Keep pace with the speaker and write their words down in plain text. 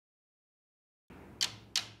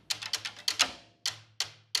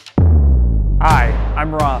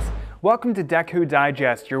I'm Ross. Welcome to Dekkoo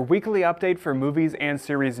Digest, your weekly update for movies and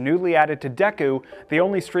series newly added to Dekkoo, the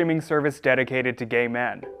only streaming service dedicated to gay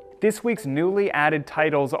men. This week's newly added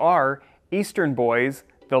titles are Eastern Boys,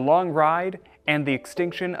 The Long Ride, and The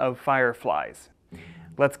Extinction of Fireflies.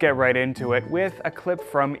 Let's get right into it with a clip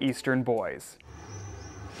from Eastern Boys.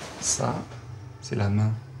 Ça, c'est la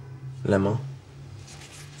main. La main.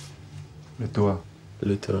 Le doigt.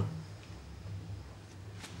 Le doigt.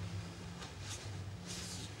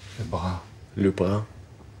 Le bras. Le bras.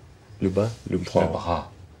 Le bas. Le bras. Le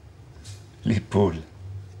bras. L'épaule.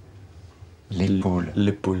 L'épaule.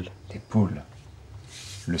 L'épaule. L'épaule.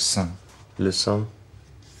 Le sein. Le sein.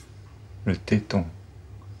 Le téton.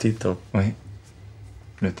 Téton. Oui.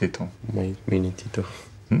 Le téton. Oui, mini téton.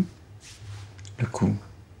 Le cou.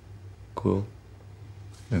 Cou.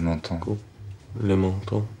 Le menton. Cou. Le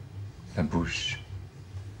menton. La bouche.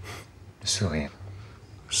 Le sourire.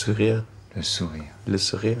 Sourire. Le sourire. Le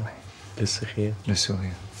sourire. Oui. Le sourire. Le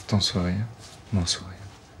sourire. Ton sourire. Mon sourire.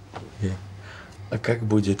 Yeah. А как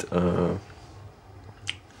будет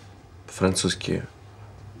французский?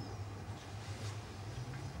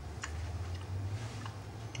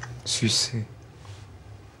 Sucer.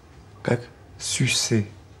 Как? Sucer.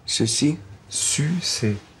 Ceci?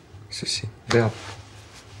 Sucer. Ceci. Verbe.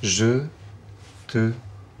 Je te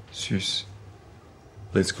suce.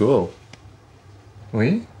 Let's go.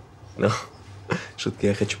 Oui? No. Шутка,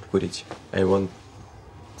 я хочу покурить. I want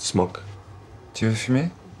smoke. Tu veux fumer?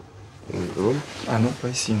 Room? Ah non, pas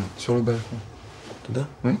ici, non. Sur le balcon. Туда?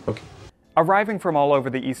 Oui? Okay. Arriving from all over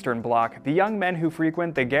the Eastern Bloc, the young men who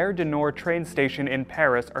frequent the Gare du Nord train station in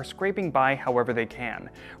Paris are scraping by however they can,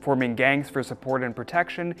 forming gangs for support and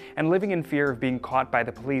protection, and living in fear of being caught by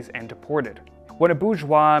the police and deported. When a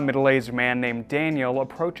bourgeois, middle-aged man named Daniel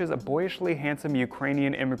approaches a boyishly handsome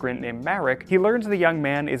Ukrainian immigrant named Marek, he learns the young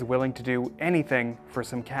man is willing to do anything for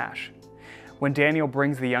some cash. When Daniel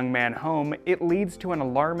brings the young man home, it leads to an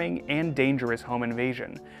alarming and dangerous home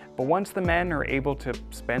invasion. But once the men are able to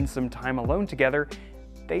spend some time alone together,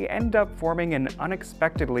 they end up forming an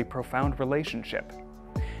unexpectedly profound relationship.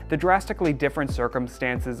 The drastically different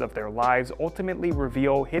circumstances of their lives ultimately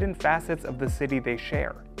reveal hidden facets of the city they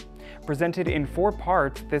share. Presented in 4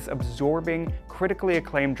 parts, this absorbing, critically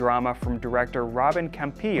acclaimed drama from director Robin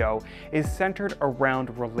Campillo is centered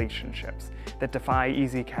around relationships that defy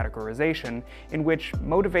easy categorization, in which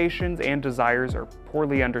motivations and desires are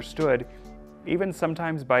poorly understood, even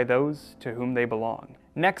sometimes by those to whom they belong.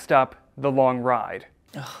 Next up, The Long Ride.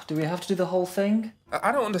 Ugh, do we have to do the whole thing?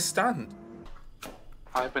 I don't understand.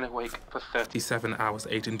 I've been awake for 37 hours,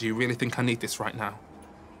 Aiden. Do you really think I need this right now?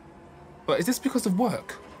 But is this because of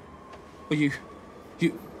work? Or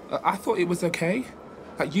I thought it was okay.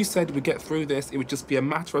 Like you said we'd get through this, it would just be a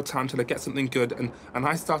matter of time till I get something good, and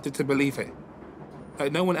I started to believe it.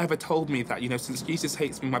 Like no one ever told me that, since Jesus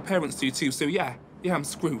hates me, my parents do too, so yeah, I'm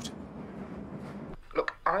screwed.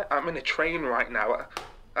 Look, I'm in a train right now. I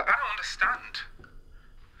don't understand.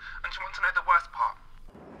 And you want to know the worst part?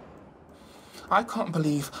 I can't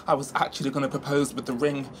believe I was actually going to propose with the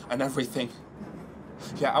ring and everything.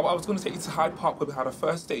 Yeah, I was going to take you to Hyde Park where we had our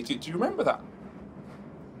first date. Do you remember that?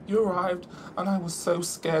 You arrived, and I was so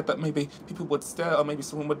scared that maybe people would stare or maybe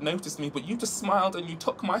someone would notice me, but you just smiled and you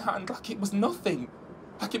took my hand like it was nothing.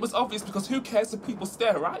 Like it was obvious, because who cares if people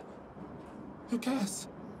stare, right? Who cares?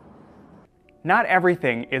 Not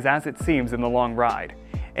everything is as it seems in The Long Ride.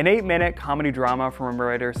 An 8-minute comedy drama from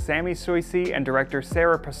writer Sami Soisi and director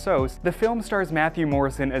Sarah Passos, the film stars Matthew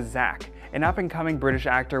Morrison as Zach, an up-and-coming British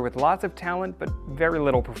actor with lots of talent but very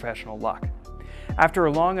little professional luck. After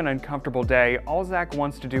a long and uncomfortable day, all Zach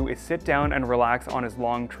wants to do is sit down and relax on his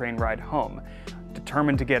long train ride home.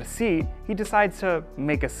 Determined to get a seat, he decides to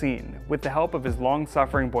make a scene, with the help of his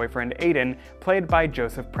long-suffering boyfriend Aiden, played by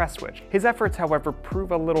Joseph Prestwich. His efforts, however,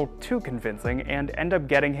 prove a little too convincing and end up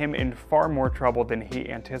getting him in far more trouble than he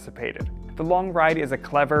anticipated. The Long Ride is a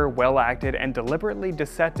clever, well-acted, and deliberately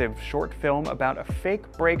deceptive short film about a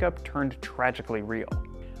fake breakup turned tragically real.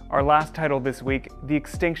 Our last title this week, The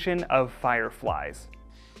Extinction of Fireflies.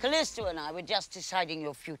 Callisto and I were just deciding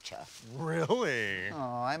your future. Really?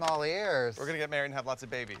 Oh, I'm all ears. We're gonna get married and have lots of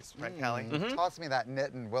babies, right, Callie? Toss me that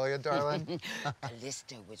mitten, will you, darling?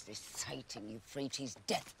 Callisto was reciting Euphrates'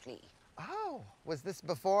 death plea. Oh, was this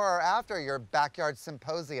before or after your backyard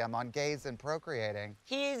symposium on gays and procreating?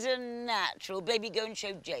 He's a natural. Baby, go and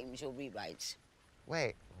show James your rewrites.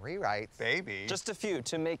 Wait, rewrites? Baby? Just a few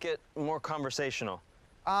to make it more conversational.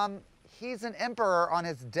 He's an emperor on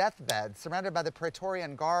his deathbed, surrounded by the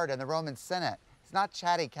Praetorian Guard and the Roman Senate. It's not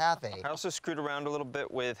chatty Cathy. I also screwed around a little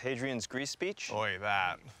bit with Hadrian's Greece speech. Oy,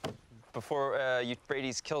 that. before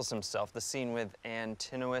Euphrates kills himself, the scene with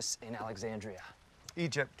Antinous in Alexandria.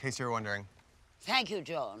 Egypt, in case you were wondering. Thank you,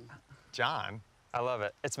 John. John? I love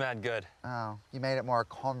it. It's mad good. Oh, you made it more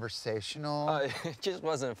conversational? It just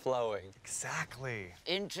wasn't flowing. Exactly.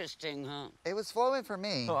 Interesting, huh? It was flowing for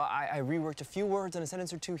me. So I reworked a few words and a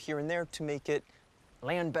sentence or two here and there to make it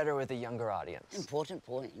land better with a younger audience. Important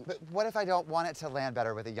point. But what if I don't want it to land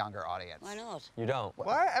better with a younger audience? Why not? You don't.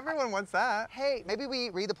 What? Everyone wants that. Hey, maybe we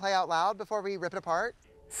read the play out loud before we rip it apart?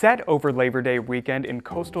 Set over Labor Day weekend in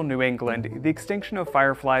coastal New England, The Extinction of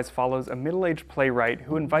Fireflies follows a middle-aged playwright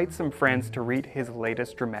who invites some friends to read his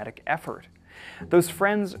latest dramatic effort. Those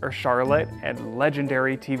friends are Charlotte, a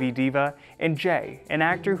legendary TV diva, and Jay, an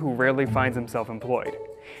actor who rarely finds himself employed.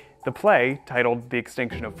 The play, titled The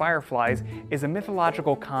Extinction of Fireflies, is a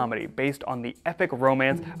mythological comedy based on the epic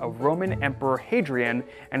romance of Roman Emperor Hadrian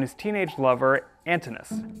and his teenage lover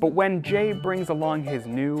Antinous. But when Jay brings along his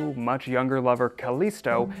new, much younger lover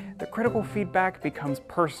Callisto, the critical feedback becomes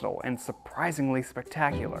personal and surprisingly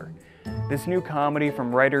spectacular. This new comedy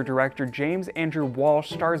from writer-director James Andrew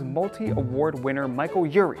Walsh stars multi-award winner Michael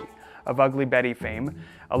Urie of Ugly Betty fame,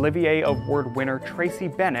 Olivier Award winner Tracy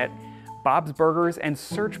Bennett, Bob's Burgers and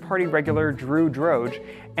Search Party regular Drew Droge,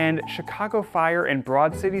 and Chicago Fire and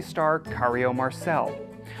Broad City star Cario Marcel.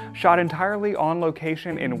 Shot entirely on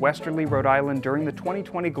location in Westerly, Rhode Island during the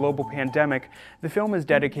 2020 global pandemic, the film is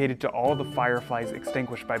dedicated to all the fireflies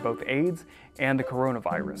extinguished by both AIDS and the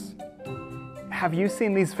coronavirus. Have you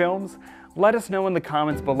seen these films? Let us know in the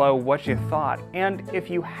comments below what you thought, and if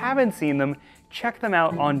you haven't seen them, check them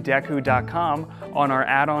out on Dekkoo.com, on our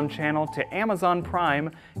add-on channel to Amazon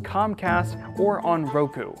Prime, Comcast, or on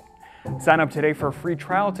Roku. Sign up today for a free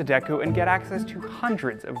trial to Dekkoo and get access to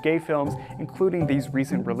hundreds of gay films, including these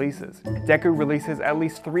recent releases. Dekkoo releases at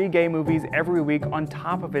least 3 gay movies every week on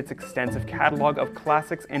top of its extensive catalog of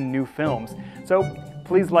classics and new films. So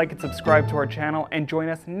please like and subscribe to our channel and join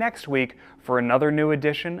us next week for another new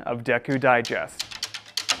edition of Dekkoo Digest.